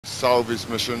salvage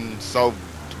mission,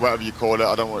 whatever you call it.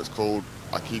 I don't know what it's called.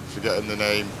 I keep forgetting the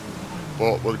name.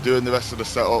 But we're doing the rest of the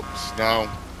setups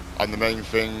now, and the main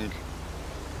thing,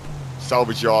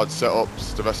 salvage yard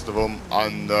setups, the rest of them,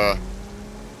 and the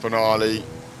finale.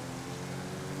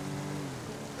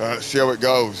 Let's see how it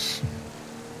goes.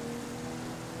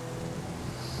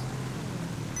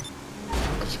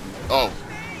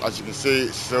 As you can see,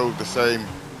 it's still the same.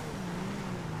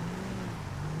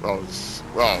 Well,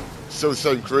 still the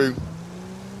same crew.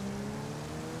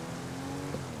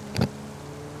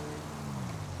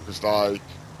 Because like,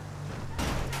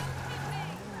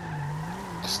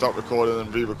 I stopped recording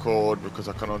and re-record because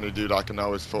I can only do like an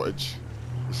hour's footage.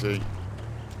 You see,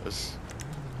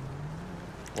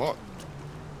 what?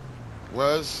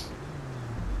 Where's?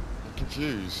 I'm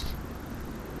confused.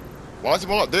 Why is it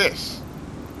more like this?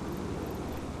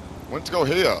 I went to go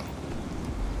here.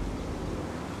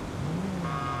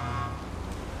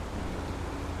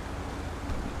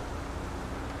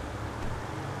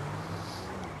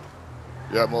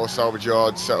 Yeah, more salvage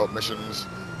yard setup missions,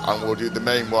 and we'll do the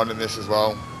main one in this as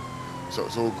well. So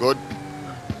it's all good.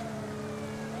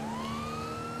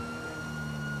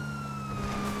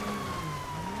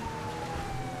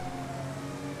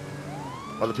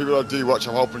 Well, the people that do watch,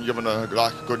 I'm hoping you're having a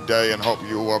good day, and hope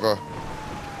you have a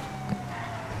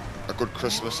good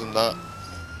Christmas and that.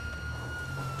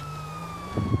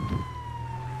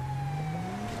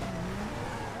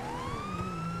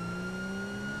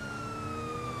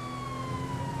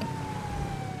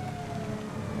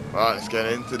 Right, let's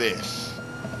get into this.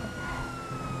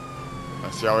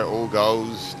 Let's see how it all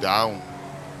goes down.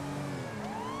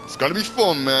 It's gonna be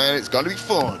fun, man. It's gonna be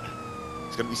fun.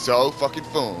 It's gonna be so fucking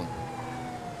fun.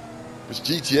 This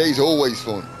GTA is always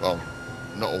fun. Well,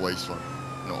 not always fun.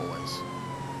 Not always.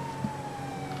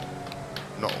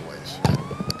 Not always.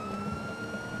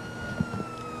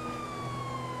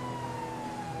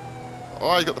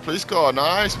 Oh, you got the police car.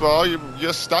 Nice, bro.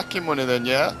 You're stacking money then,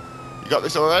 yeah? You got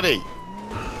this already?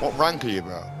 What rank are you,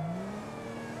 bro?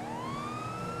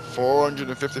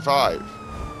 455.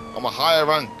 I'm a higher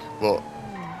rank, but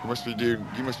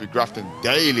you must be grafting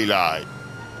daily, like.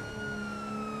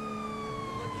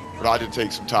 But I did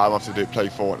take some time off to play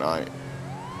Fortnite.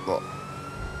 But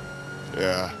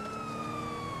yeah.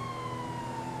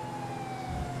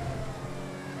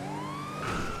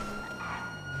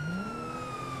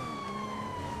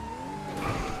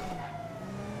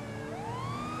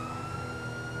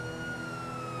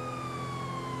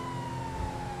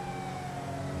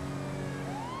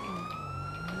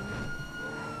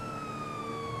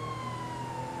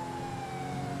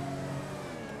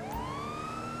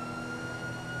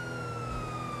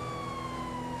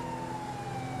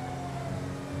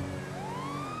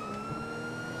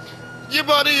 Your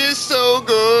body is so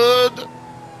good.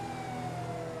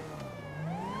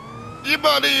 Your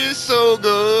body is so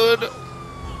good.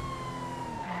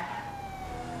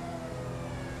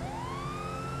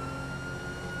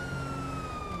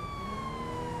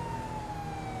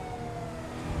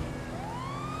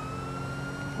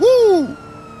 Woo!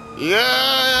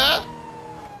 Yeah!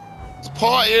 It's a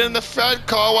party in the Fed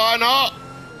car, why not?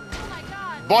 Oh my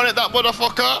God. Bonnet that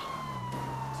motherfucker.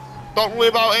 Don't worry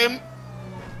about him.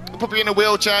 We'll put you in a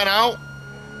wheelchair now,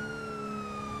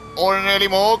 or in an early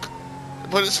morgue,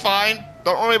 but it's fine.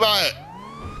 Don't worry about it.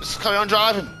 Just carry on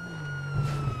driving.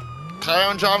 Carry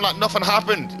on driving like nothing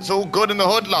happened. It's all good in the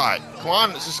hood, like. Come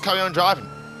on, let's just carry on driving.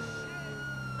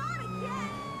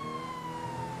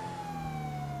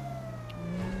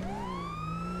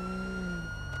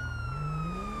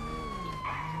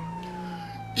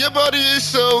 Your body is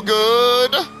so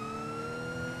good.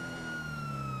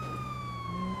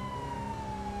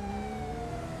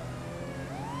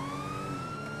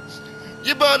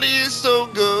 Your body is so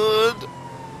good.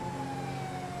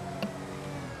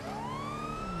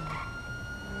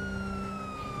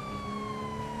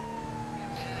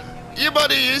 Your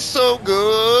body is so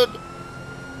good.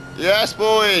 Yes,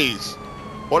 boys.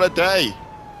 What a day.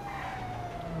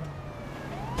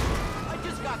 I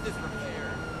just got this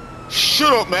repaired.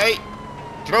 Shut up, mate.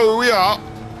 Do you know who we are?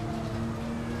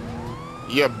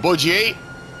 You budgie.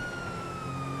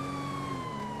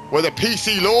 We're the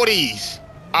PC Lordies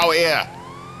out here.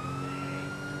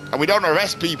 And we don't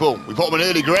arrest people. We put them in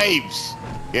early graves.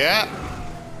 Yeah?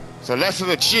 So less of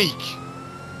the cheek.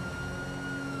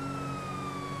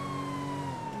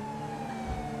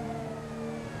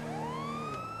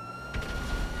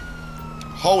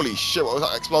 Holy shit, what was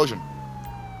that explosion?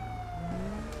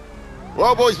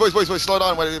 Whoa, boys, slow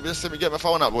down. Wait, just let me get my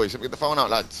phone out, boys. Let me get the phone out,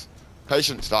 lads.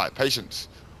 Patience, like, patience.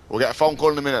 We'll get a phone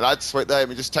call in a minute, lads. Wait there, let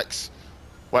me just text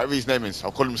whatever his name is.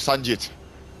 I'll call him Sanjit.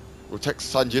 We'll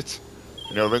text Sanjit.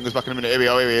 You know, ring us back in a minute. Here we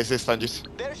go, here he is, this Stanges.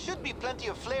 There should be plenty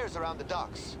of flares around the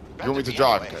docks. You want me to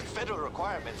drive? Anyway, Okay. federal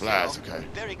requirements. Flares, so okay.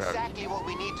 They're exactly what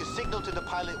we need to signal to the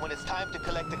pilot when it's time to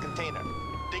collect the container.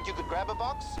 Think you could grab a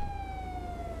box?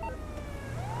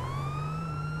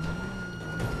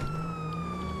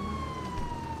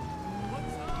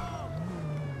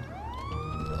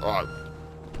 Alright.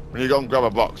 When you go and grab a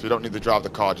box, we don't need to drive the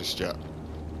car just yet.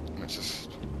 Let's just...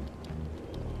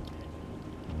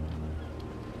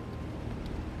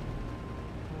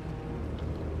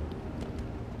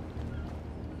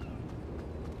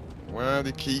 Where are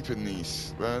they keeping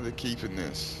these? Where are they keeping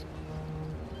this?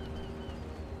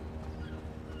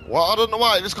 Well, I don't know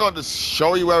why. It just can't just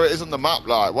show you where it is on the map.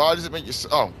 Like, why does it make you...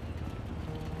 Oh.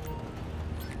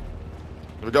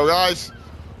 Here we go, guys.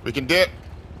 We can dip.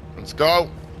 Let's go.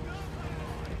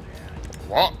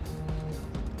 What?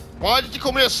 Why did you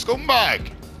call me a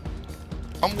scumbag?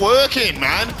 I'm working,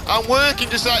 man. I'm working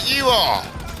just like you are.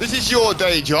 This is your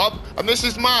day job, and this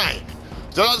is mine.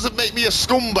 So that doesn't make me a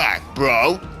scumbag,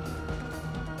 bro.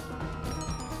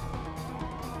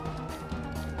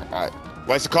 Alright,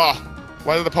 where's the car?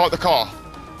 Where did they park the car?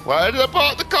 Where did they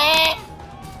park the car?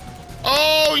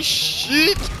 Oh,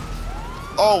 shit.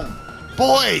 Oh,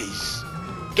 boys.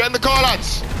 Get in the car,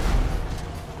 lads.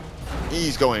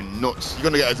 He's going nuts.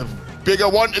 You're going to get us a bigger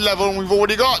wanted level than we've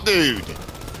already got, dude.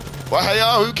 Well, hey,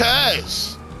 who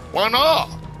cares? Why not?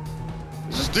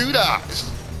 Let's just do that.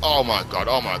 Oh, my God.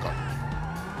 Oh, my God.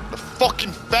 The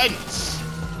fucking fence.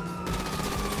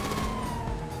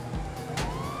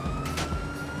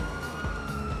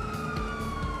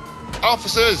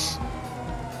 Officers,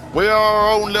 we are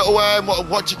our own little,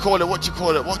 what do you call it? What do you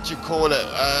call it? What do you call it?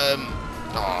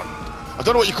 Oh, I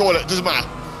don't know what you call it. Doesn't matter.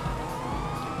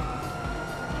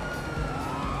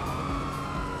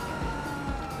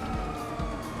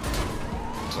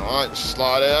 It's alright, just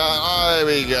slide it out. There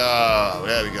we go.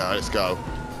 There we go. Let's go.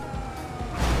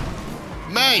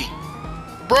 Mate,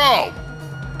 bro,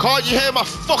 can't you hear my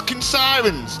fucking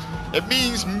sirens? It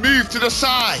means move to the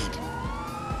side.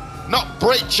 Not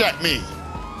brake check me.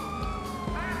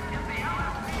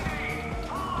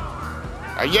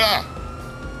 Yeah.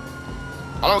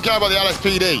 I don't care about the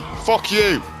LSPD. Fuck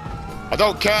you. I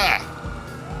don't care.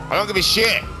 I don't give a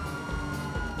shit.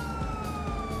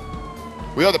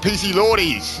 We are the PC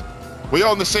Lordies. We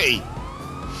own the city.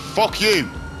 Fuck you.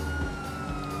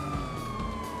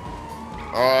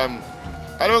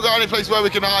 Anyone got any place where we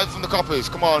can hide from the coppers?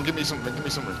 Come on, give me something. Give me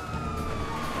something.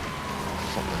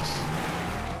 Fuck this.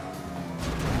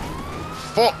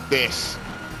 Fuck this.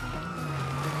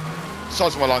 Sorry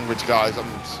for my language, guys.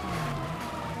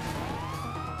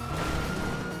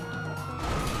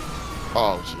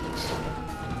 Oh, jeez.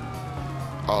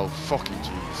 Oh, fucking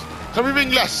jeez. Can we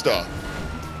ring Leicester?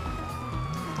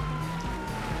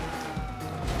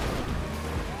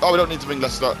 Oh, we don't need to ring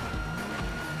Leicester.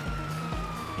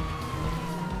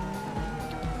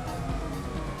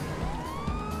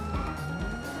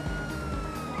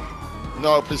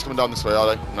 No, police coming down this way,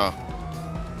 are they? No.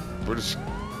 We'll just...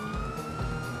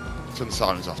 Turn the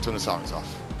sirens off, turn the sirens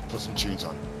off. Put some tunes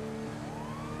on.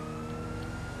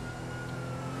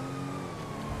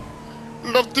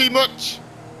 Love too much.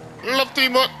 Love too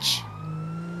much.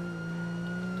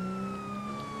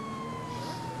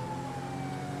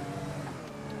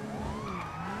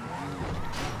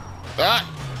 That.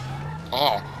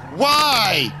 Oh.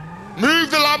 Why? Move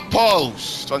the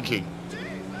lamppost. Thank you.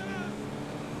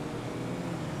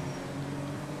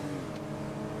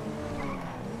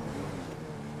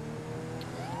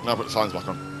 Now put the signs back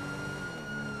on.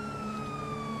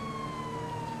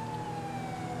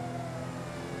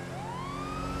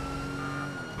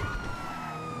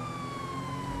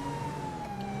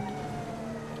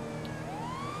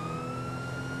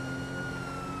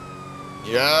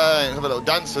 Yeah, have a little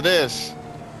dance to this.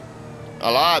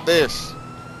 I like this.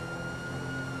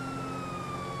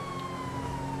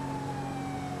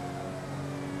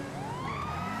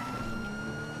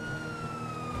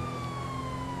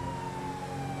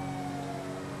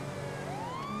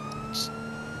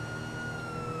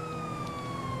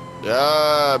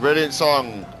 Yeah, brilliant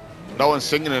song. No one's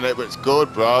singing in it, but it's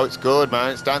good, bro. It's good,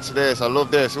 man. It's dance to this. I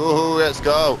love this. Woohoo, let's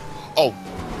go. Oh.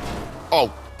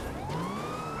 Oh.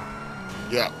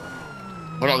 Yeah.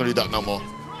 We're not going to do that no more.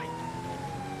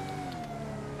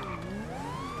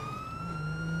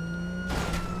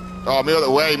 Oh, move out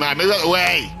the way, man. Move out the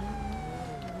way.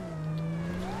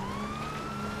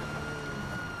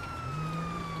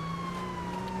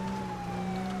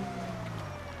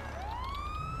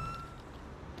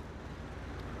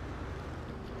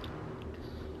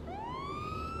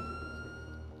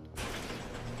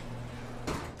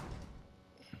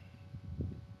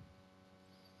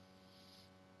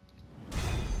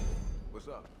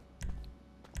 What's up?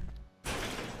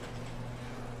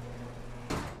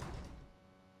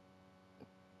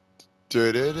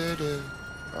 Do-do-do-do.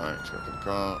 Alright, let's go to the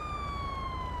car.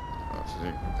 That's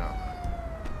it.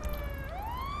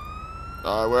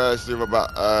 Alright, where's the other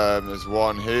back? There's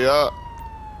one here.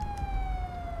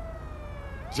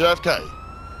 JFK.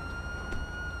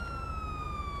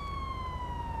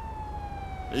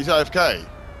 He's AFK.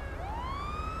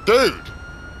 Dude!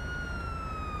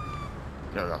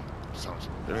 There we go. Sounds.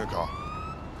 Get in the car.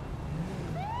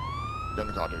 Get in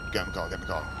the car, dude. Get in the car, get in the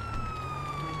car.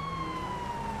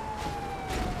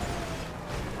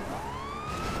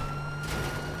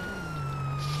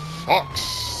 Fuck's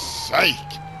sake!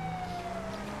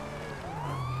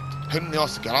 Pain in the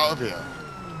ass to get out of here.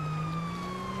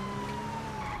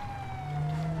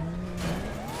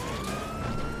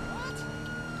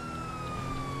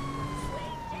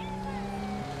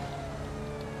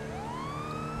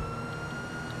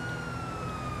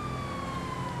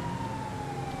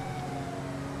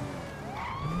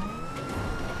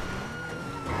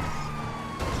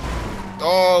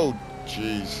 Oh,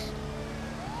 jeez.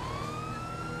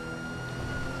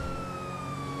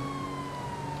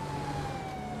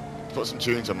 Put some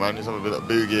tunes on, man. Let's have a bit of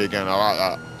boogie again. I like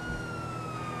that.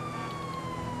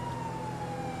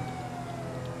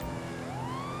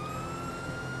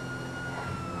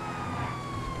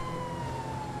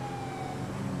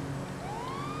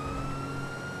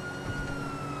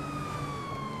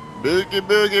 Boogie,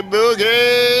 boogie,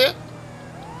 boogie.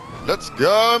 Let's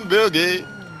go and boogie.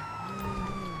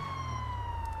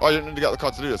 Oh, you don't need to get the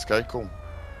car to do this, okay? Cool.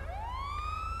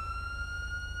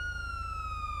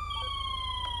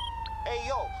 Hey,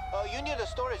 yo, you near the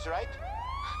storage, right?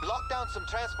 Lock down some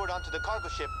transport onto the cargo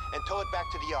ship and tow it back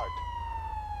to the yard.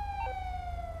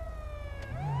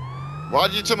 Why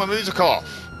did you turn my music off?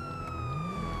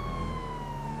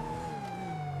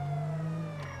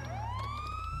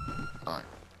 Alright,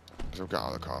 let's get out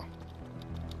of the car.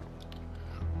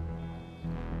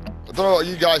 I don't know what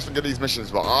you guys think of these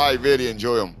missions, but I really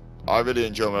enjoy them. I really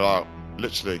enjoy them a lot.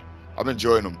 Literally. I'm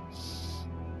enjoying them.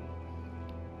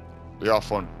 They are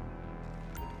fun.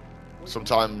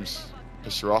 Sometimes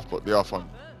piss you off, but they are fun.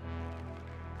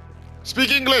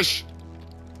 Speak English!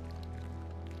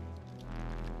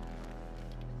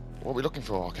 What are we looking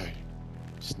for? Okay.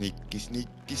 Sneaky,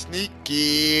 sneaky,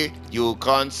 sneaky. You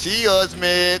can't see us,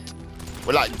 mate.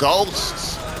 We're like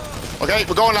ghosts. Okay,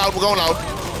 we're going loud, we're going loud.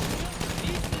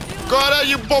 Go there,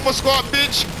 you bomber squad,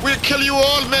 bitch! We'll kill you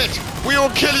all, mate! We will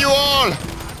kill you all!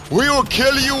 We will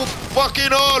kill you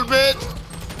fucking all, mate!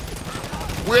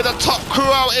 We're the top crew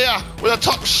out here! We're the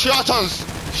top shotters!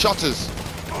 Shotters!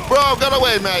 Bro, get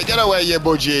away, mate! Get away, you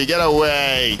budgie! Get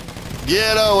away!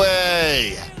 Get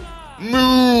away!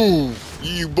 Move!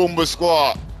 You bomber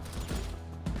squad!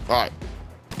 Right.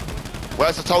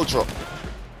 Where's the tow truck?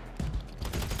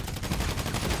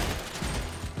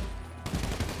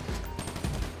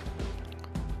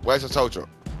 Where's the tow truck?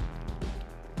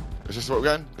 Is this what we're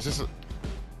getting? Is this a...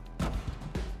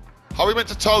 How are we meant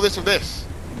to tow this with this?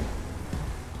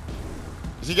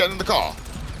 Is he getting in the car?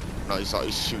 No, he's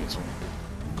shooting someone.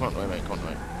 Come on, mate, come on,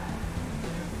 mate.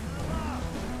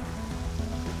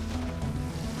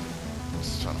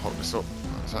 Just trying to hook this up.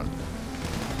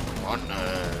 Come on, no,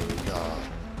 go.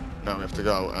 No, we have to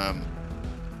go.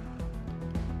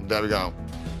 There we go.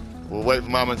 We'll wait for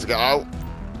my man to get out.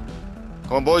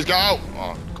 Come on, boys, get out.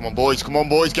 Oh, come on, boys,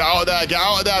 get out of there. Get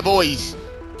out of there, boys.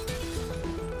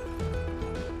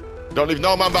 Don't leave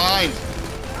no man behind.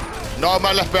 No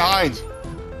man left behind.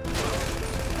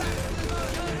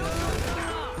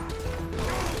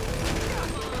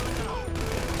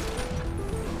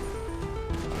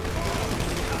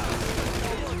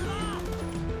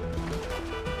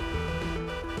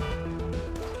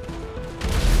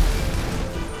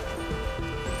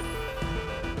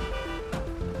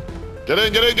 Get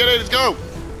in, let's go!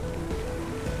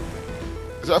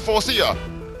 Is that a four-seater?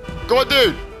 Come on,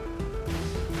 dude!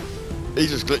 He's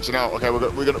just glitching out. Okay, we're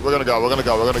gonna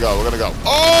go.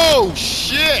 Oh,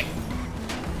 shit!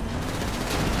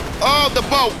 Oh, the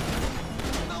boat!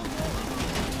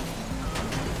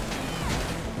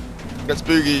 Get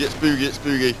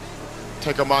spooky.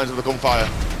 Take our minds with the gunfire.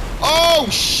 Oh,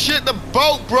 shit, the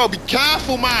boat, bro! Be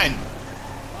careful, man!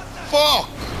 Fuck!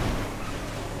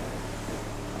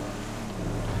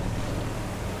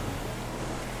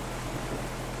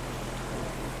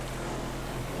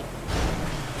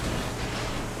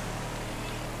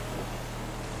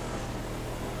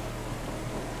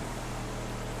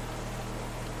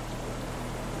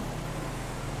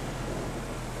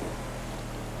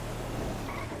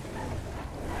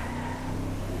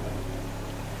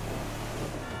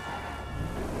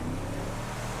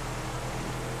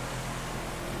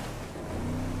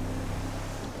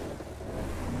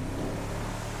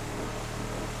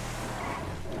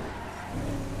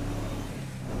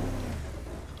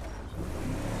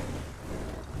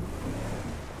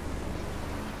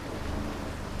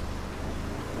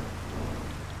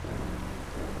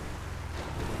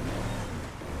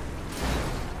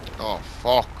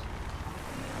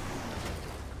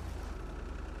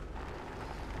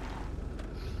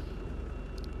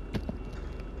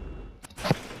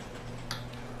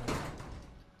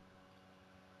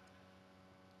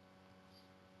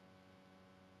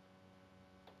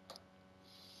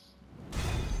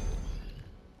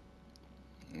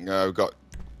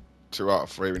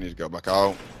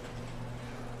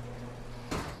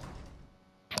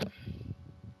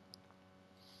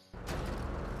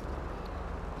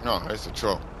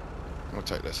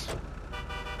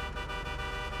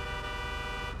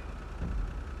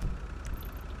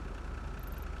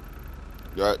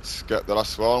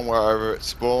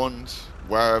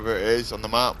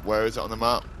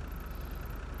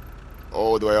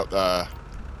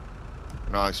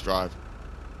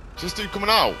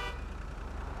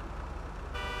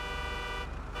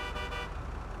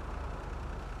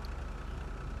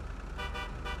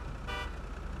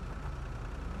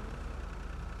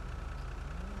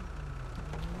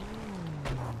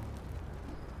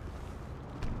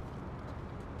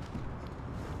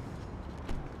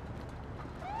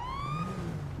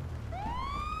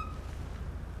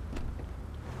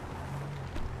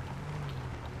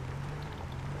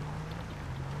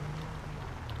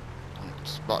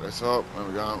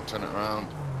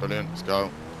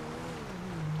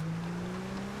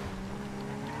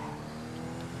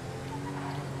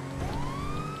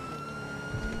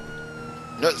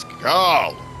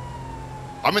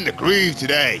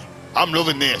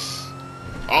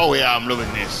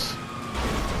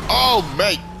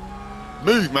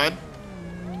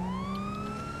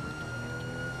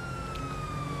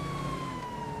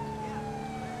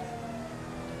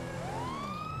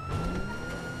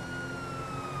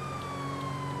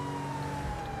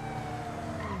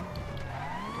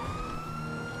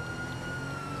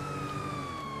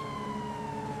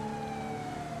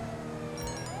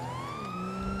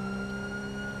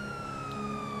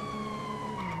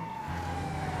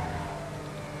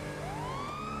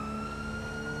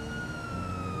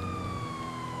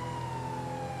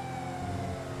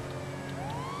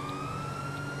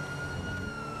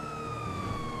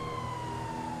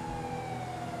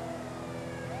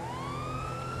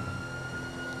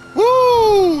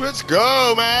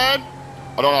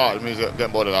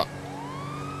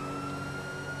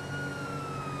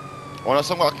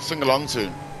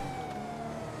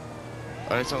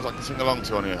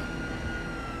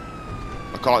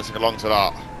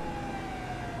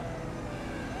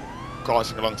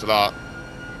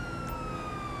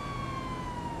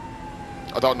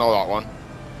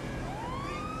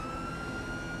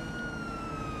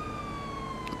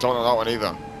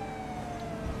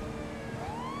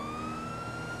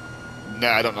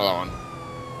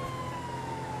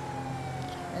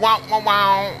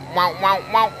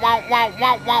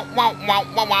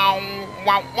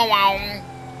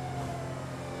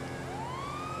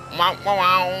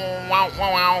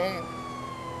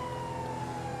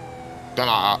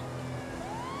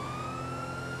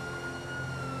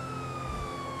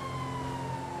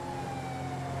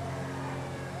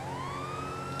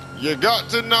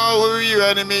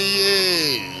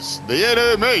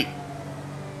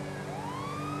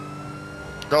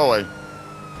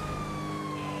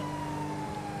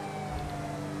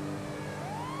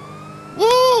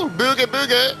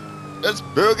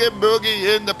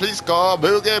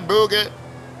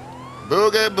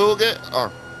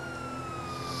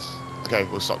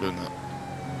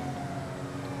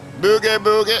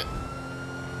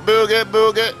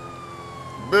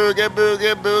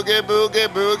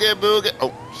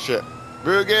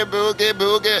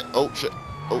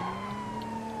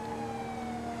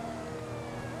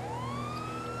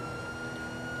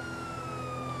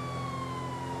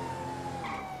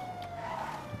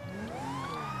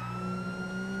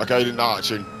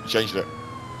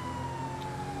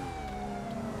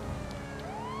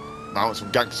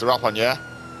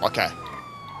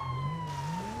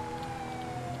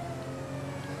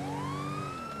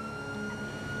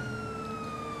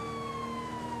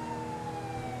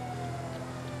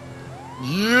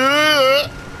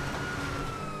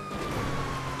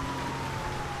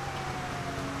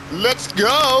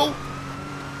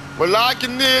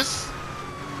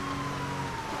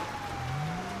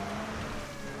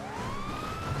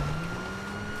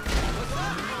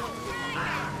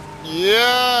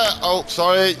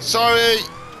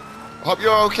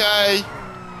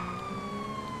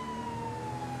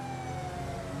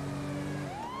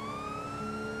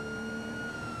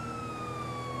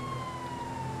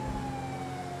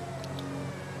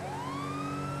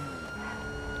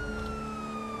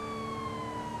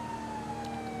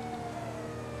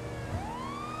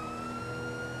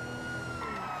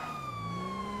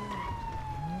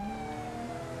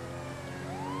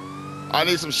 I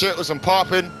need some shit with some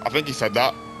popping. I think he said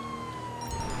that.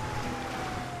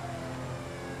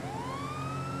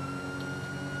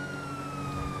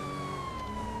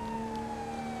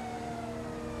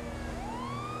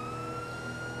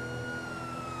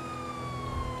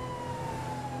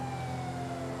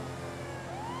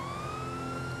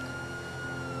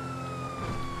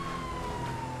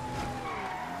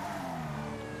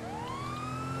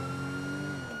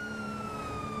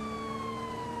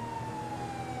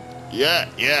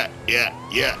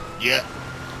 Yeah.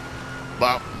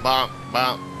 Bam, bam,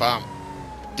 bam, bam.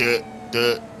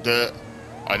 Duh.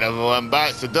 Another one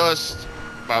bites the dust.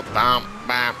 Bam, bam,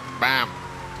 bam, bam.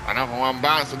 Another one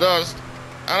bites the dust.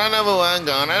 And another one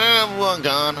gone, and another one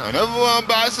gone. Another one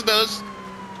bites the dust.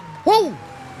 Woo!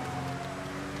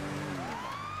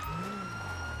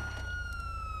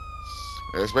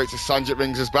 Let's wait till Sanjit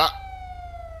brings us back.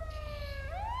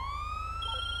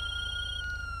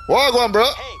 What, go on, bro?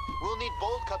 Hey, we'll need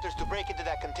bolt cutters to break into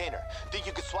that container. Think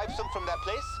you could swipe some from that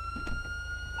place?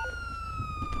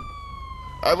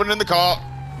 Everyone in the car.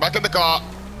 Back in the car.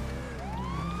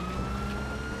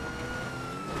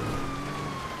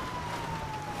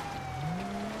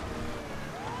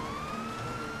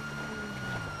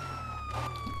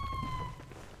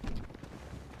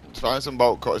 Let's find some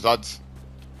bolt cutters, lads.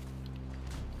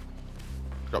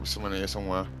 Got someone here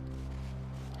somewhere.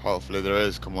 Hopefully there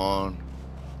is. Come on.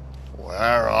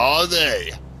 Where are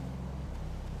they?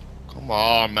 Come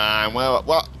on, man. Where?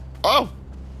 What? Oh!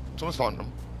 Someone's found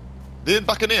them. They're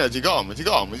back in here. Has he got him? Has he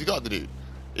got the dude?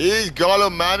 He's got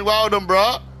him, man. Well done,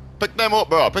 bro. Pick them up,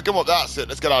 bro. Pick them up. That's it.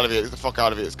 Let's get out of here. Get the fuck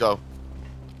out of here. Let's go.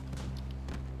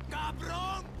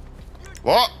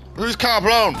 What? Who's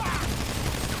Carplone?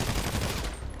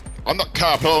 I'm not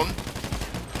Carplone.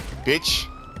 Bitch.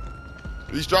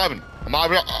 Who's driving?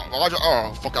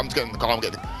 Oh, fuck. I'm just getting in the car.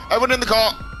 Everyone in the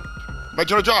car. Mate,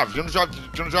 do you want to drive? Do you want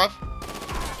to drive?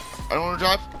 I don't want to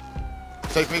drive.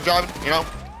 Save me driving, you know?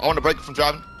 I want to break from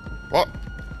driving. What?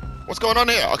 What's going on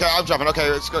here? Okay, I'm driving. Okay,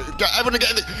 let's go. Does everyone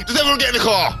get in the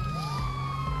car?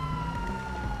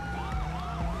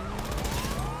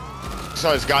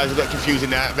 Sorry, guys, a bit confusing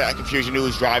there. A bit of confusion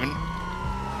who's driving.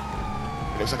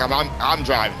 It looks like I'm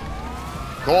driving.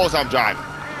 Of course I'm driving.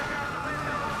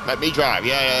 Let me drive.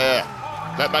 Yeah.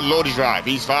 Let my lordy drive.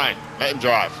 He's fine. Let him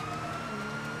drive.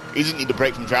 He doesn't need to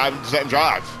break from driving. Just let him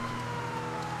drive.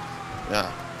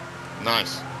 Yeah.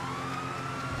 Nice.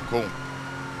 Cool.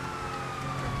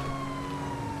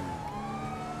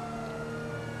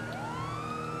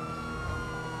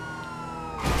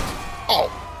 Oh.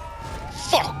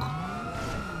 Fuck.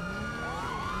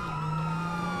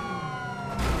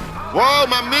 Whoa,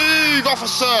 man, move,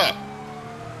 officer.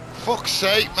 Fuck's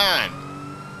sake, man.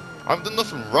 I haven't done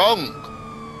nothing wrong.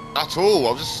 At all.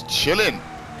 I was just chilling.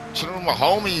 Chilling with my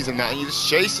homies and that, and you're just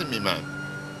chasing me, man.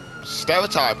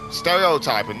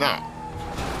 Stereotyping that.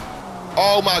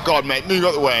 Oh my god, mate, move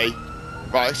out the way.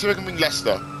 Right, let's see if I can bring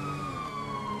Lester.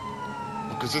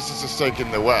 Because this is just taking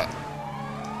the wet.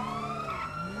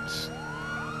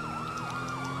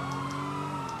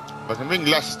 If I can bring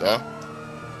Lester.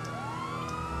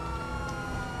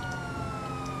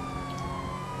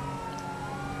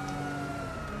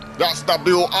 That's the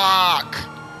Bill Ark.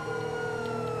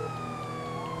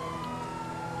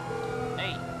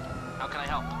 Hey, how can I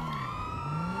help?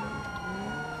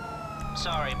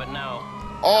 Sorry, but no.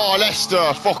 Oh,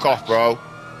 Lester, fuck off, bro.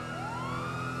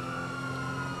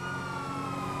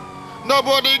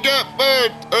 Nobody get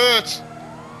hurt.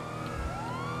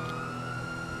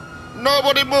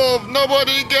 Nobody move.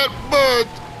 Nobody get hurt.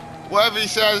 Whatever he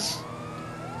says.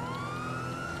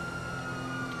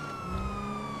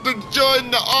 To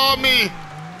join the army.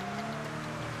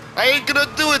 I ain't gonna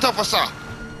do it, officer.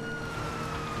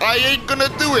 I ain't gonna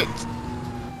do it.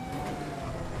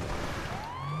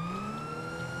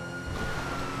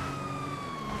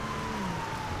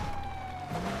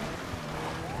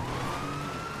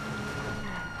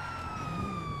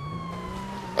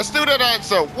 I still don't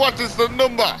answer. What is the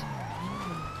number?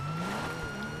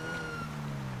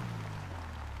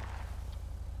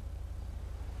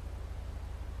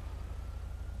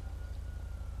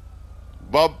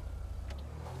 Bob.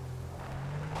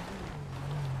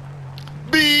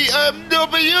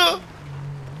 BMW.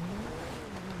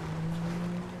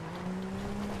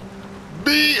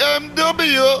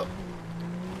 BMW.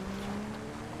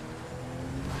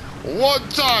 One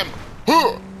time.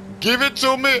 Huh. Give it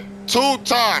to me 2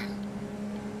 times.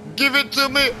 Give it to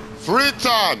me 3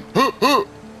 times. Huh, huh.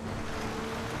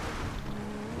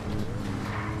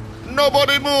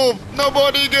 Nobody move.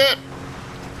 Nobody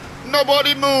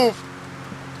move.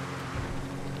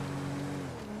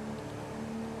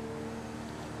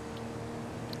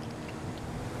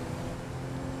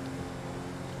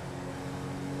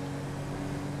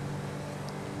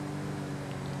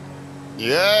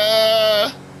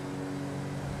 Yeah.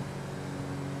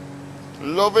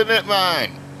 Loving it,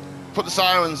 man. Put the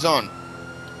sirens on.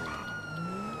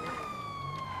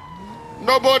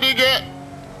 Nobody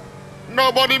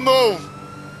move.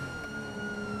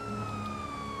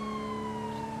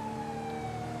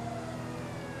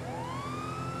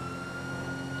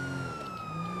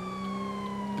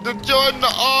 To join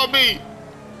the army.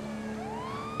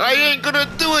 I ain't gonna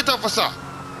do it, officer.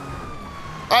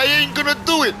 I ain't gonna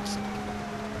do it.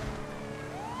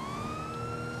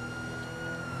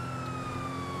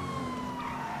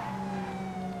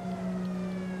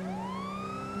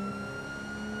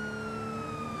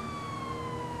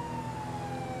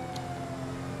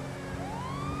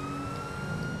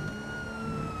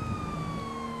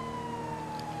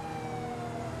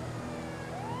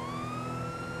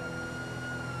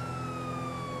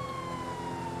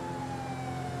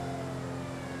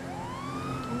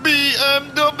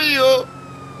 BMW.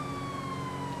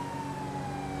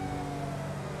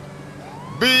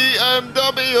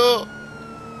 BMW.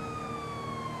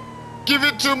 Give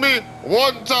it to me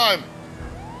 1 time.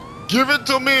 Give it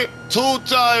to me 2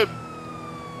 times.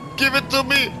 Give it to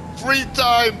me 3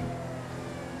 times.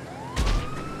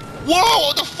 Whoa,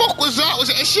 what the fuck was that? Was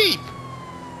it a sheep?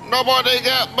 Nobody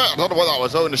get me. I don't know what that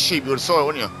was. Oh, in a sheep, you would have saw it,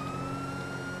 wouldn't you?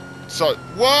 So,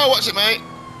 whoa, watch it, mate.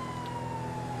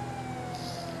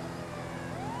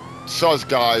 Soz,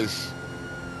 guys.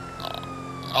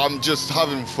 I'm just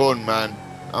having fun, man.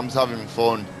 I'm just having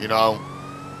fun, you know.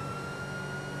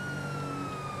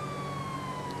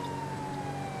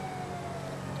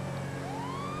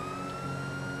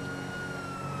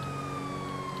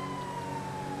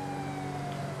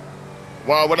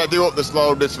 Well, when I do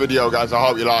upload this video, guys, I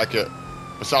hope you like it.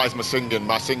 Besides my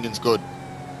singing's good.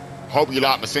 Hope you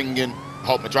like my singing.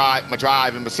 Hope my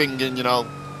driving, my singing, you know.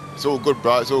 It's all good,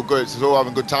 bro. It's all good. It's all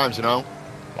having good times, you know.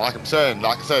 Like I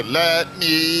said, let me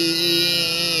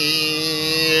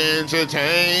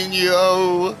entertain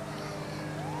you.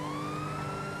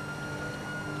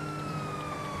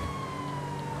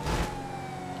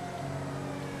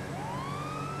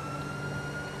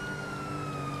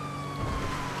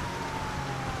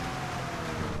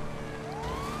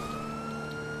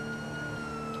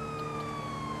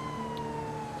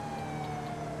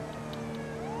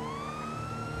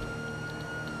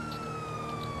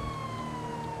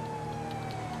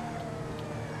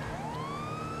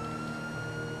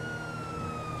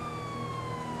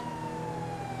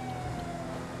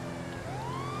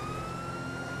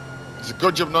 It's a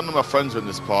good job none of my friends are in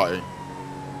this party.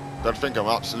 They'd think I'm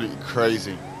absolutely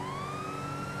crazy.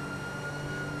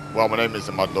 Well, my name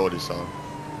isn't Mad Lordy, so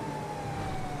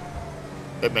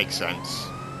it makes sense.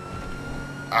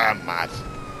 I am mad.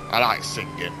 I like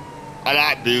singing. I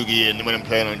like boogieing when I'm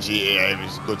playing on GTA.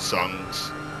 It's good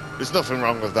songs. There's nothing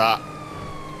wrong with that.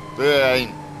 There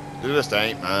ain't. There just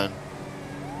ain't, man.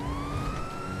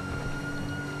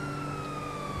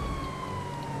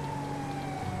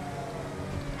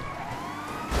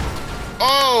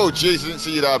 Oh, jeez, I didn't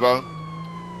see you there, bro.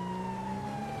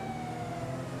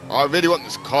 I really want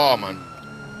this car, man.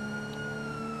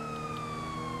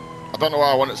 I don't know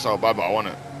why I want it so bad, but I want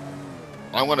it.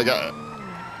 I'm gonna get it.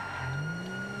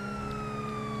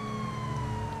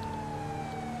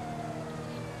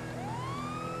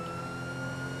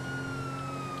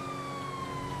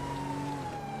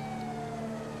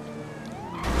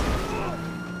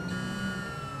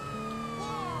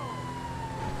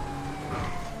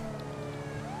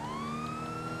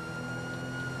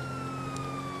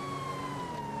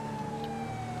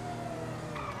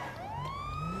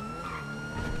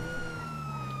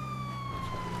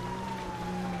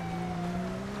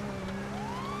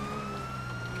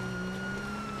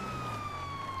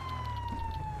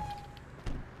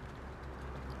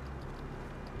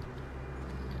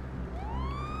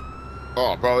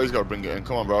 Oh, bro, he's got to bring it in.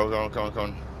 Come on, bro. Come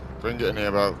on. Bring it in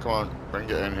here, bro. Come on. Bring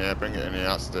it in here.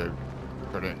 That's the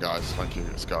brilliant, guys. Thank you.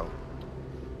 Let's go.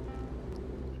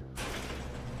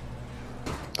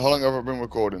 How long have I been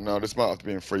recording now? This might have to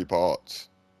be in 3 parts.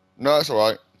 No, it's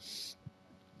alright.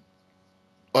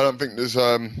 I don't think there's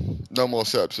no more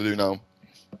setups to do now.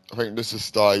 I think this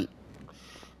is like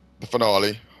the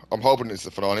finale. I'm hoping it's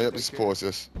the finale. Let me just pause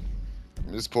this. Let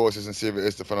me just pause this and see if it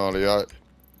is the finale, alright?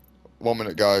 1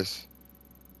 minute, guys.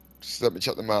 Just let me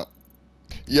check the map.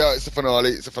 Yeah, it's the finale.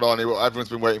 It's the finale. What everyone's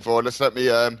been waiting for. Let's let me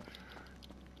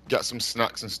get some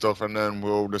snacks and stuff, and then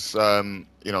we'll just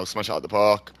you know, smash it out the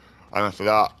park. And after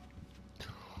that,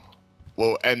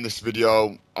 we'll end this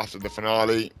video after the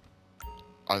finale.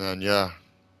 And then yeah,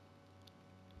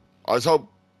 I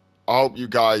hope you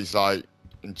guys like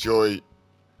enjoy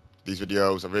these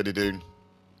videos. I really do.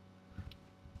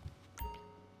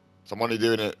 So I'm only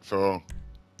doing it for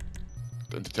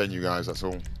to entertain you guys, that's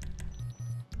all.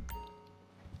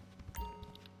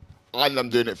 And I'm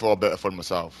doing it for a bit of fun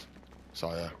myself.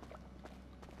 So yeah.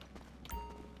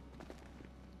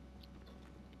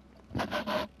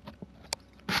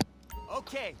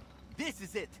 Okay, this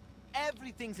is it.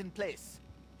 Everything's in place.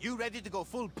 You ready to go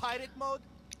full pirate mode?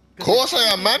 Of course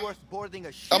I am, man.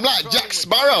 I'm like Jack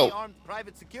Sparrow. Armed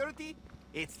private security?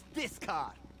 It's this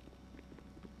car.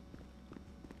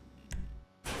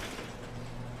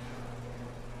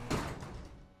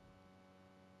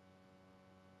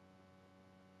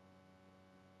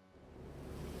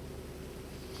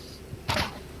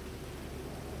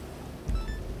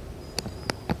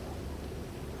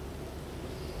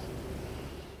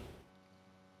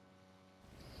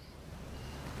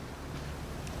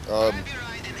 Grab your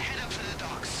ride and head up to the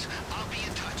docks. I'll be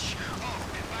in touch.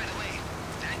 Oh, and by the way,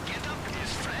 that getup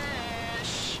is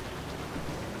fresh.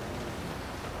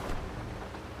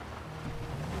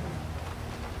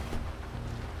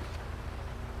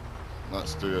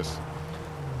 Let's do this.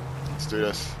 Let's do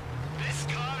this. This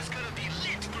car's gonna be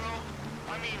lit, bro.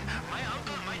 I mean, my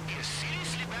uncle might be a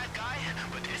seriously bad guy,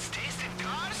 but his taste in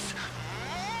cars?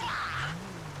 Mwah!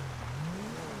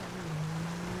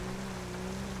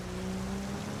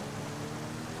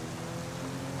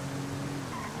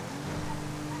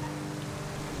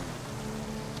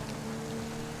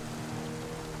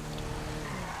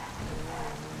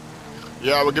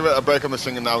 Yeah, we'll give it a break on the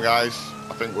singing now, guys.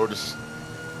 I think we'll just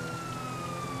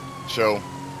chill.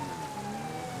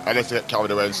 I need to get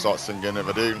carried away and start singing. If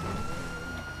I do,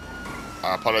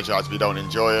 I apologise if you don't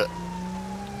enjoy it.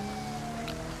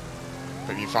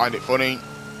 If you find it funny,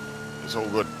 it's all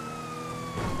good.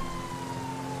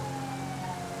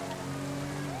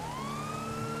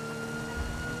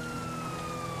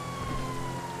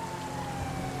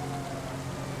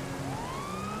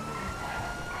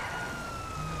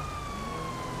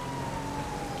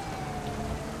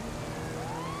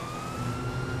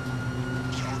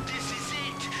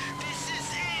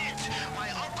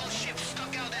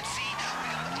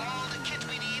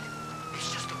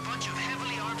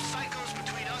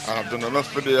 I've done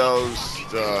enough videos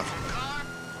to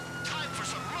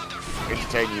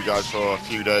entertain you guys for a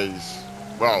few days.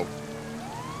 Well,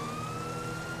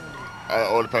 it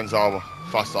all depends how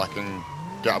fast I can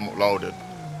get them uploaded.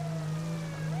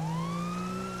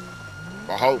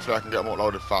 But hopefully I can get them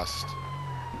uploaded fast.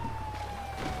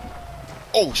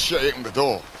 Oh shit, hitting the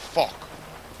door. Fuck.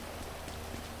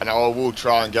 And I will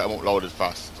try and get them uploaded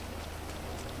fast.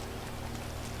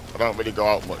 I don't really go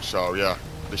out much, so yeah.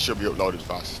 They should be uploaded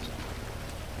fast.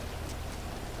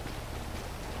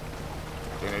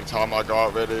 The only time I go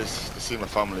out really is to see my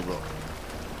family, but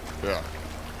yeah.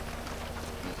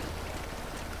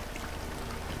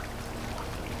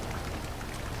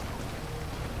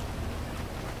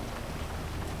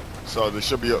 So they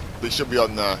should be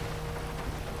on there.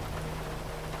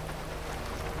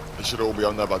 They should all be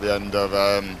on there by the end of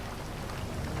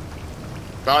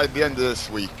this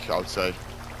week, I would say.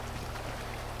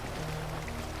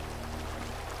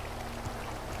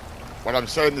 When I'm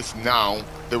saying this now,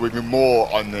 there will be more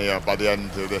on there by the end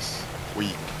of this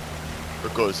week,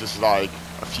 because this is like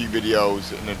a few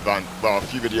videos in advance, well, a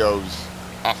few videos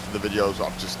after the videos that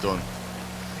I've just done,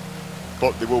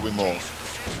 but there will be more.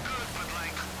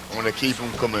 I'm going to keep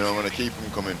them coming, I'm going to keep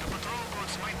them coming.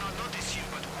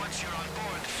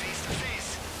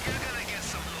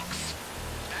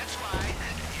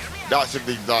 That's if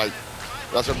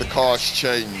the cars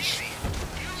change.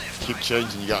 Keep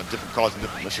changing, you got different cars and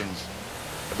different missions.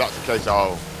 If that's the case,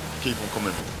 I'll keep them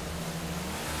coming.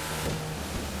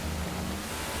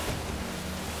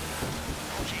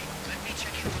 Okay, let me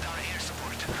check in with our air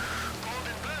support.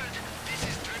 Golden Bird, this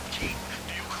is Drip King.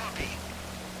 Do you copy?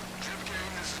 Drip King,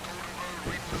 this is Golden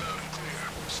Bird. Reading loud and clear.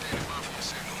 Standing by for your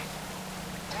signal.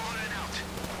 Over and out.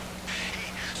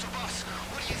 Hey, so boss,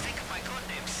 what do you think of my code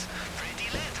names?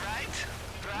 Pretty lit, right?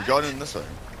 We got in this way.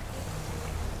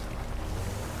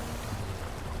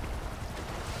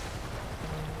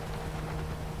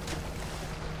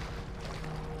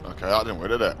 Okay, that didn't work,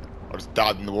 did it? I just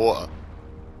died in the water.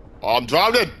 Oh, I'm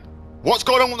drowning! What's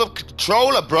going on with the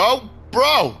controller, bro?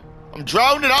 Bro! I'm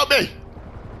drowning, help me!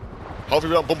 Hopefully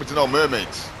we don't bump into no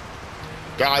mermaids.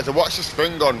 Guys, I watched this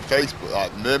thing on Facebook,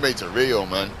 like, mermaids are real,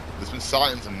 man. There's been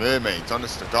sightings of mermaids,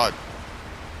 honest to God.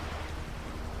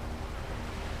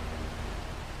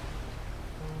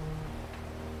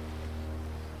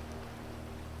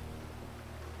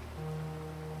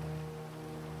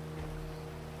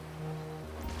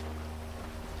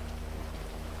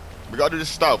 We gotta do this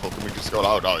stealth, or can we just go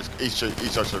loud? Oh, each should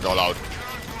go loud.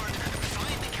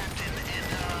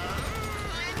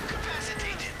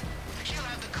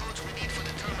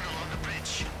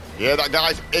 Yeah, that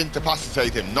guy's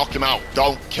incapacitate him. Knock him out.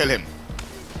 Don't kill him.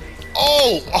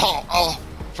 Oh! Oh! Oh!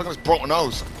 I think I just broke my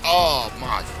nose. Oh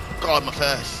my God, my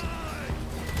face.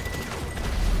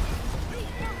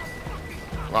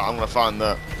 Right, I'm gonna find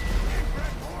the...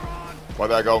 While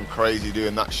they're going crazy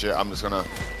doing that shit, I'm just gonna...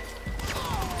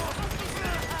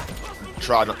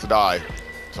 try not to die.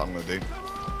 That's what I'm gonna do.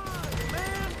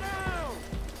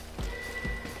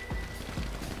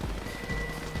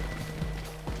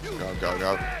 Go, go,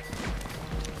 go.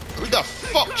 Who the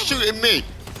fuck shooting me?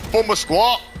 Bomber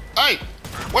squat? Hey!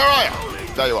 Where are you?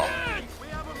 There you are.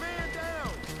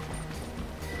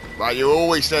 Right, you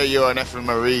always say you're an effing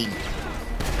Marine.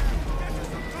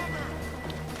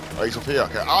 Oh, he's up here.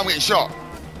 Okay, I'm getting shot.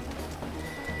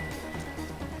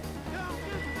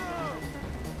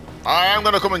 I am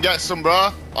gonna come and get some,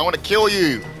 bruh. I'm gonna kill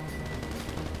you.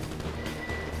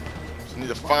 Just need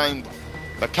to find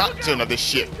the captain of this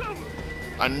ship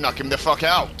and knock him the fuck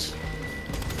out.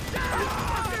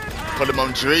 Put him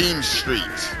on Dream Street.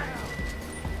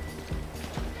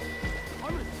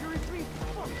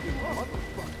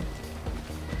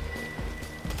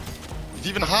 He's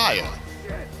even higher.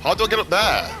 How do I get up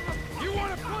there? You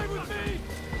want to play with me?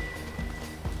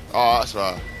 Oh, that's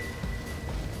right.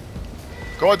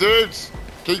 Come on, dudes.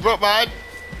 Keep up, man.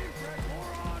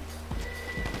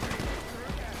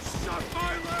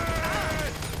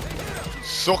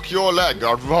 Suck your leg.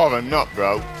 I'd rather not,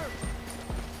 bro.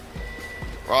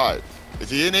 Right. Is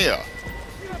he in here?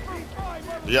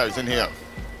 Yeah, he's in here.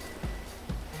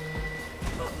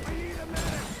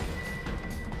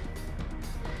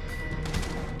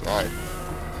 Right.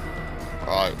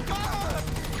 Right.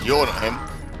 You're not him.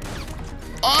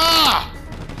 Ah!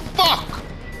 Fuck!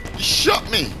 You shot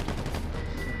me!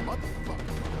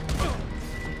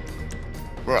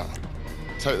 Bruh.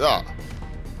 Take that.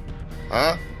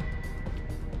 Huh?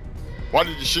 Why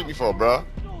did you shoot me for, bruh?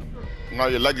 Now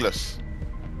you're legless.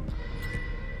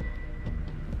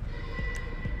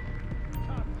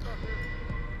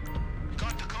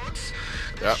 Got the codes?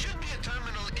 There Yep. should be a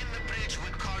terminal in the bridge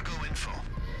with cargo info.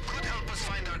 Could help us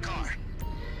find our car.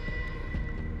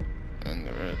 And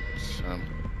there is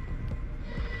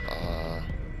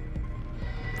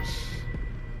let's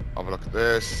have a look at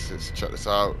this. Let's check this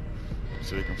out.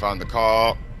 So we can find the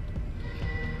car.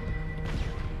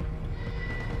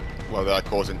 Well, they're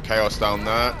causing chaos down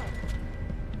there.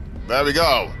 There we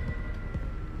go.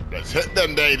 Let's hit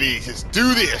them babies. Let's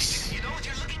do this. You know what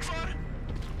you're looking for?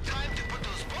 Time to put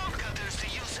those bomb cutters to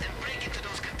use and break into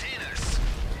those containers.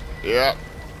 Yep.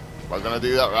 We're gonna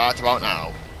do that right about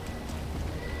now.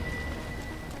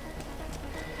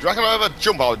 Do you reckon if I ever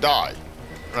jump I'll die?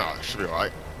 No, it should be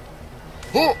alright.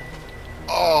 Oh!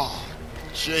 Oh,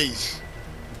 jeez.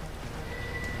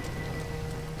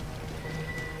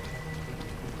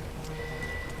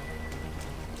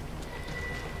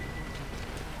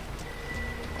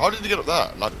 How did he get up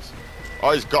there, ladders?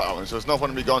 Oh, he's got that one, so there's no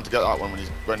point in me going to get that one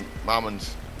when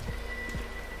Marmon's...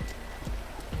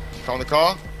 You found the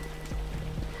car?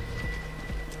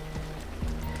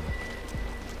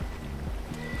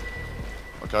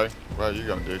 Okay, where are you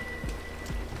going, dude?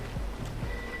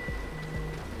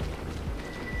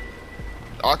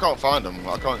 I can't find them.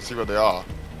 I can't see where they are.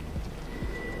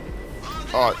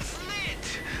 Alright.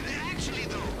 Actually,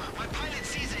 though, my pilot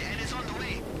sees it and is on the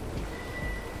way.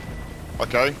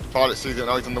 Okay, pilot sees it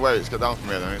now he's on the way. Let's get down from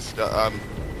here then. Let's get,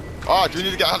 oh, do we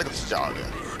need to get a helicopter out of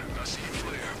here? I see a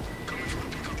flare. Coming from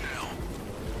the pickup now.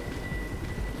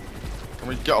 Can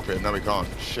we get up here? No, we can't.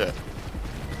 Shit.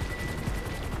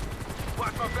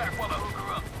 Watch my back while I hook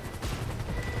her up.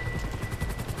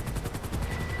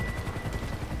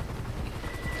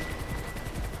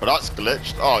 But that's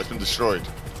glitched. Oh, it's been destroyed.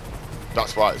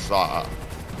 That's why it's like that.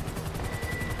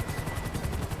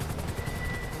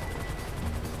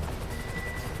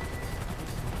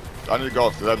 I need to go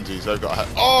after them, G's. They've got a head.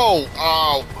 Oh!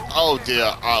 Ow! Oh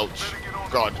dear. Ouch.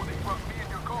 God.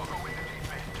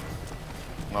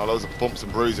 No, those are bumps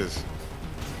and bruises.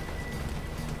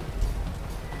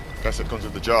 Guess it comes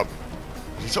with the job.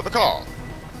 Did he stop the car?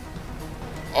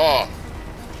 Oh.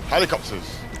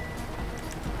 Helicopters.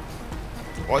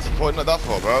 Why is he pointing at that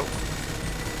for, bro?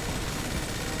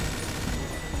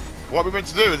 What are we meant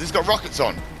to do? Has this got rockets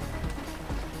on?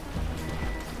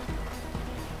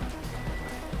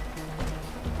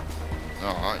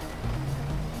 Alright.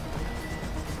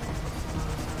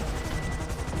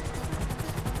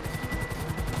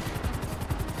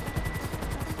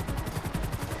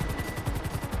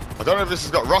 I don't know if this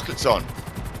has got rockets on.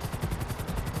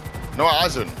 No, it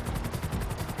hasn't.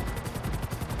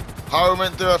 How are we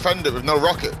meant to offend it with no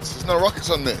rockets? There's no rockets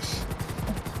on this.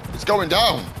 It's going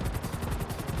down.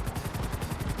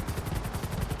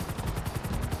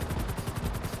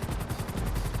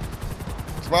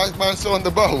 Why is man still on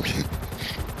the boat?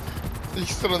 He's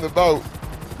still on the boat.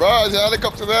 Right, there's a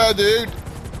helicopter there, dude.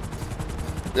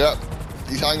 Yep,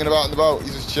 he's hanging about on the boat.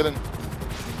 He's just chilling.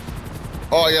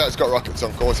 Oh yeah, it's got rockets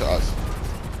on. Of course it has.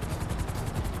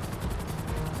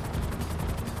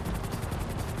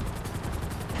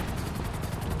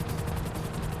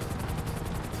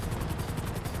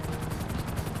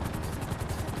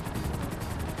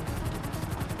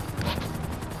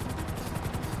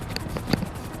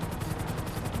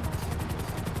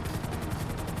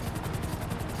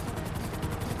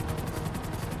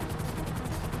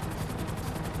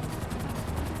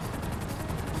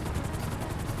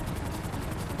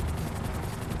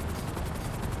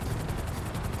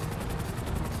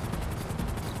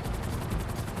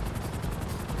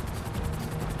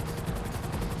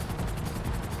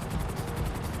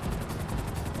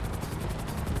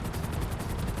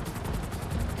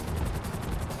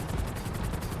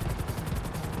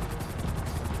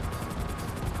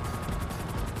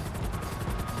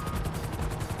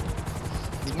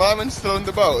 Is my man still on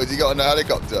the boat? Has he got on a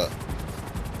helicopter?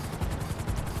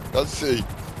 Let's see.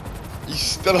 He's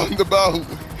still on the boat.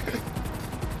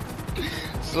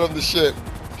 Still on the ship.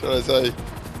 Should I say?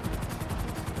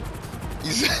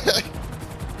 He's. I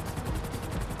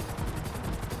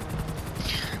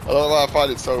don't know why I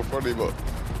find it so funny, but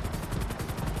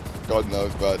God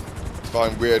knows, man. I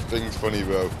find weird things funny,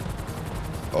 bro.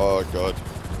 Oh God.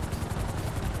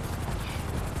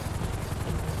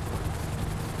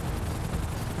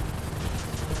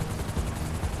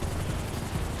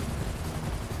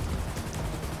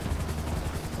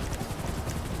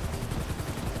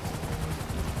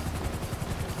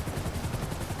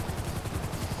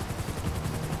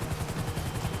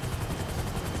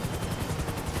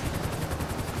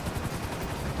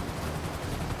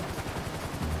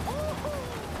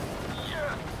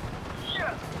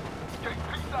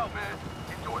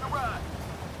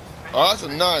 Oh, that's a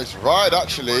nice ride,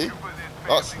 actually.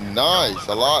 That's nice.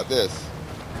 I like this.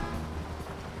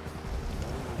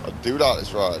 I do like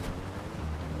this ride.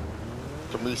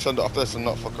 Can we send it off this and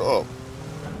not fuck it up?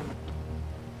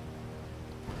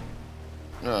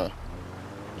 Yeah.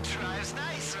 Drive's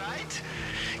nice, right?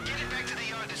 Get it back to the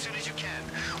yard as soon as you can.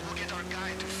 We'll get our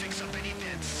guy to fix up any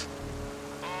dents.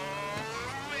 Oh,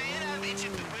 man, I need you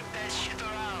to whip that shit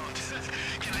around.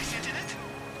 Can I sit in it?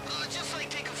 Just like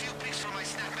take a few pics for my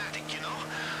Snapmatic, you know?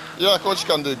 Yeah, of course you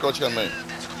can, dude. Of course you can, mate.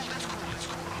 That's cool, that's cool, that's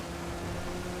cool.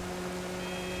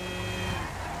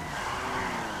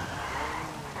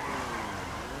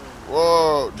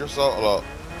 Whoa, just out a lot.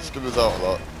 Skimmers out a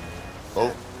lot.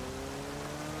 Oh.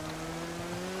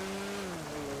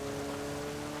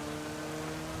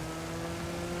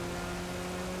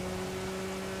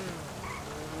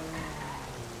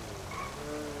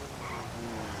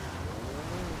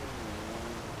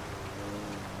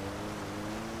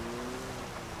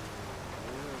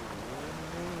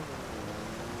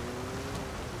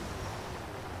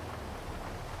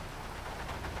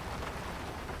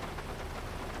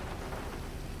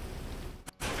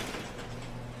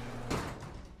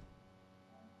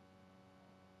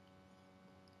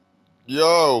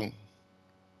 Yo.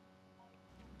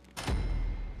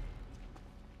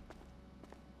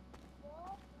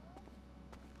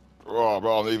 Oh,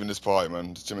 bro, I'm leaving this party, man.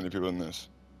 There's too many people in this.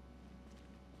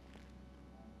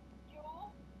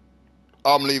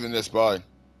 I'm leaving this, bye.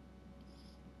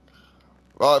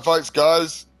 Right, thanks,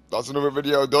 guys. That's another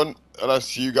video done.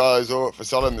 Unless you guys are up for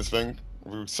selling this thing.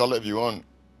 We'll sell it if you want.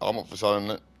 I'm up for selling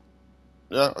it.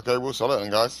 Yeah, okay, we'll sell it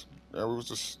then, guys. Yeah, we'll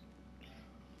just...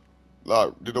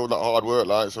 like, did all that hard work,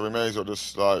 like, so we may as well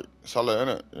just, like, sell it,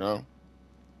 innit, you know?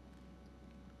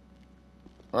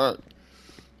 Alright.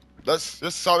 Let's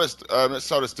sell this,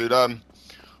 dude.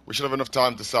 We should have enough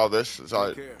time to sell this. It's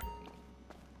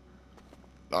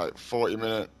like 40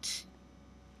 minutes.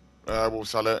 We'll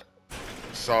sell it.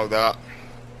 Sell that.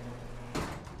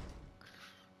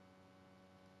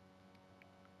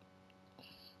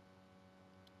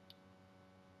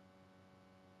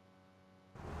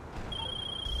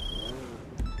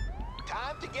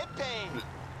 Time to get paid.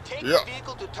 Take Yeah. the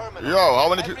vehicle to terminal. Yo, how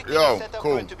many Everything people? Yo, is set up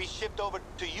cool. for it to be shipped over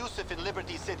to Yusuf in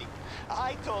Liberty City.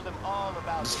 I told him all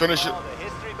about Just it, finish all it. the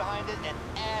history behind it and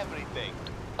everything.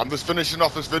 I'm just finishing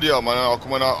off this video, man. I'll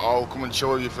come and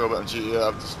show you for a bit on GTA.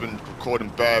 I've just been recording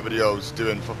bare videos,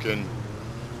 doing fucking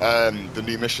the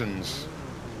new missions.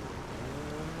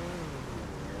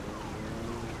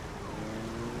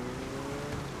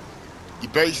 You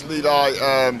basically like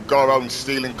go around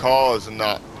stealing cars and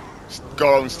that.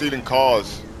 Go around stealing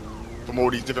cars from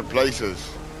all these different places.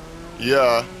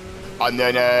 Yeah, and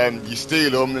then you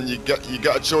steal them, and you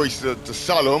get a choice to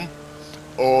sell them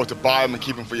or to buy them and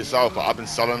keep them for yourself, but I've been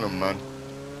selling them, man.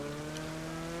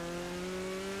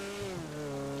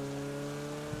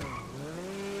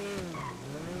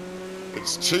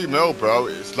 It's 2 mil, bro.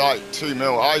 It's like 2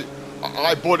 mil.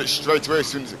 I bought it straight away as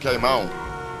soon as it came out.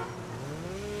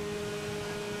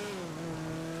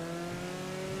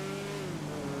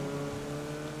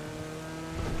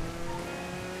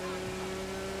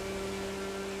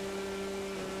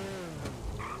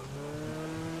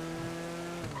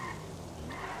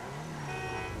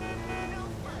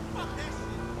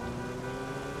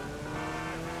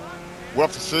 We'll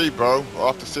have to see, bro. I'll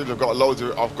have to see. I've got loads of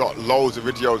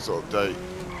videos to update.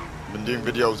 I've been doing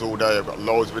videos all day. I've got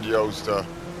loads of videos to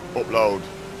upload.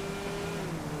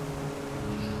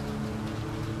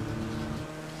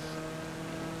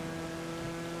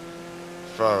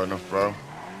 Fair enough, bro.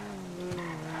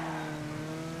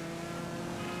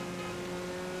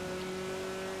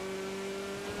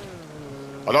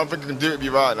 I don't think I can do it with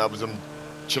you right now because I'm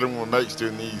chilling with my mates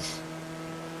doing these.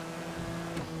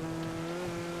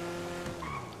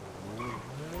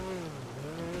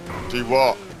 Do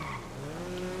what?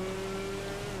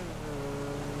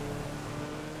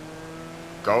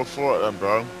 Go for it then,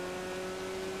 bro.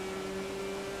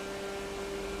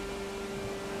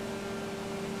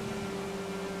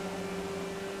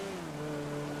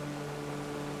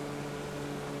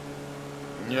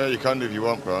 Yeah, you can do if you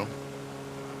want, bro.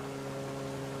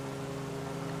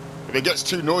 If it gets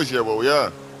too noisy, I will, yeah.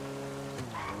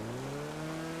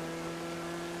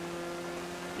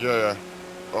 Yeah.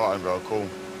 Alright, bro, cool.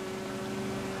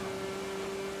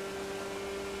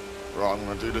 Right, I'm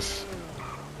gonna do this.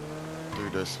 Do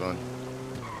this, man.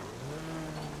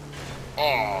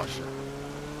 Oh, shit.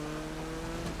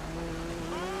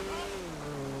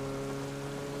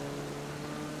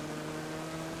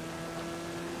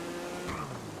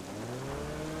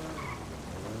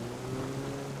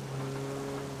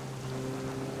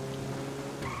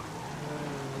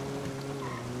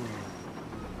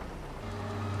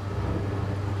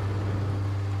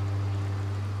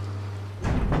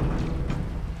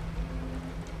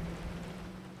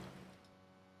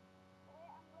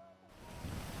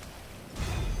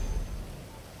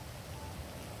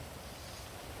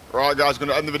 Right, guys,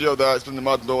 gonna end the video there. It's been the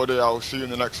Mad Lordy. I'll see you in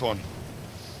the next one.